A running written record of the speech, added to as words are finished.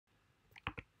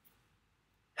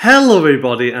Hello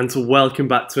everybody and welcome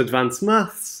back to Advanced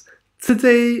Maths.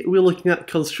 Today we're looking at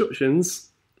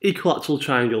constructions, equilateral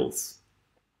triangles.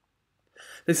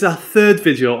 This is our third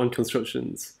video on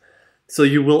constructions, so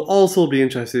you will also be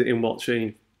interested in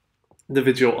watching the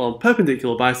video on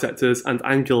perpendicular bisectors and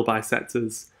angular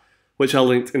bisectors, which are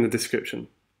linked in the description.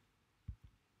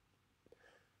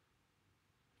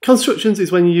 Constructions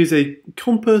is when you use a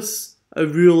compass, a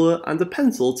ruler and a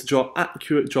pencil to draw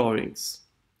accurate drawings.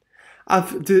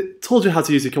 I've told you how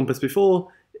to use a compass before.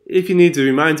 If you need a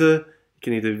reminder, you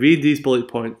can either read these bullet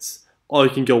points or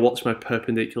you can go watch my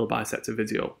perpendicular bisector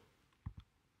video.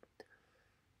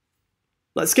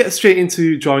 Let's get straight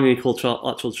into drawing an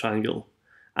equilateral triangle.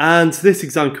 And this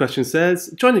exam question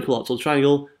says, draw an equilateral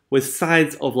triangle with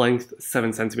sides of length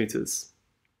 7 centimeters.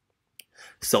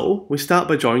 So we start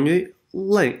by drawing a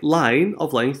line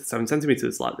of length 7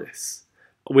 centimeters like this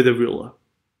with a ruler.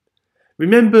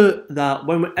 Remember that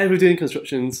whenever we're doing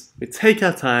constructions, we take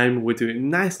our time, we do it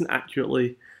nice and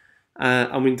accurately,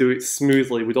 and we do it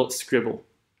smoothly, we don't scribble.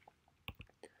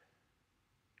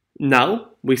 Now,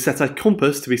 we set our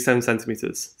compass to be 7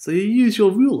 centimeters. So you use your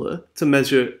ruler to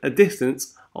measure a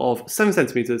distance of 7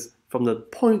 centimeters from the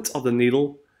point of the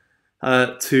needle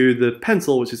to the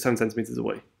pencil, which is 7 centimeters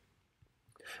away.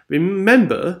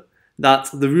 Remember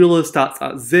that the ruler starts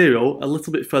at 0, a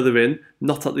little bit further in,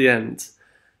 not at the end.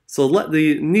 So let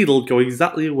the needle go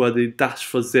exactly where the dash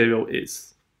for 0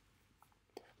 is,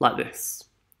 like this.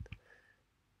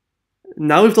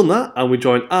 Now we've done that and we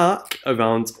draw an arc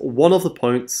around one of the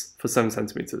points for 7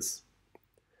 centimeters.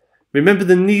 Remember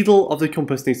the needle of the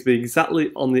compass needs to be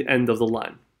exactly on the end of the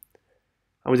line.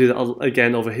 And we do that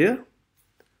again over here.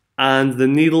 And the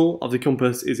needle of the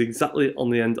compass is exactly on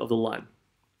the end of the line.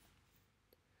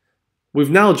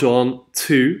 We've now drawn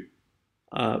two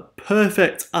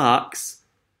perfect arcs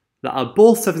that are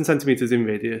both 7 centimeters in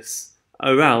radius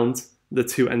around the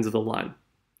two ends of the line.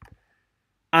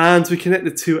 And we connect the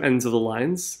two ends of the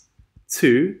lines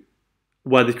to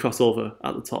where they cross over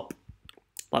at the top,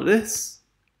 like this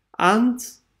and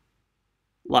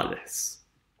like this.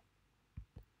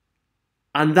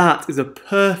 And that is a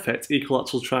perfect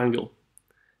equilateral triangle.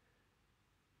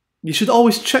 You should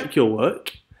always check your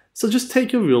work, so just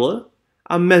take your ruler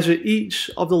and measure each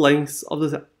of the lengths of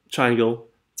the triangle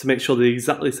to make sure they're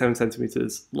exactly 7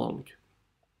 centimeters long.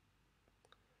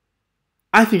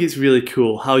 I think it's really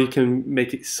cool how you can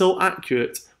make it so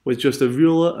accurate with just a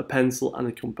ruler, a pencil and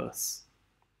a compass.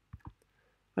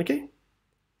 Okay?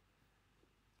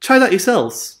 Try that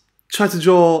yourselves. Try to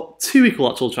draw two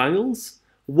equilateral triangles,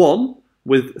 one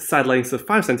with side lengths of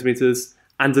 5 centimeters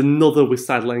and another with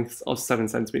side lengths of 7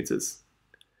 centimeters.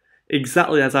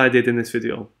 Exactly as I did in this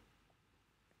video.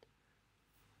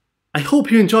 I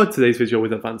hope you enjoyed today's video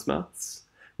with Advanced Maths.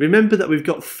 Remember that we've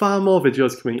got far more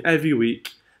videos coming every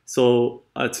week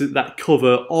that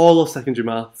cover all of secondary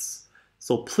maths.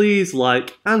 So please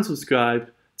like and subscribe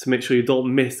to make sure you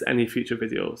don't miss any future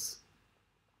videos.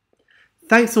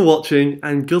 Thanks for watching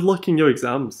and good luck in your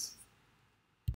exams.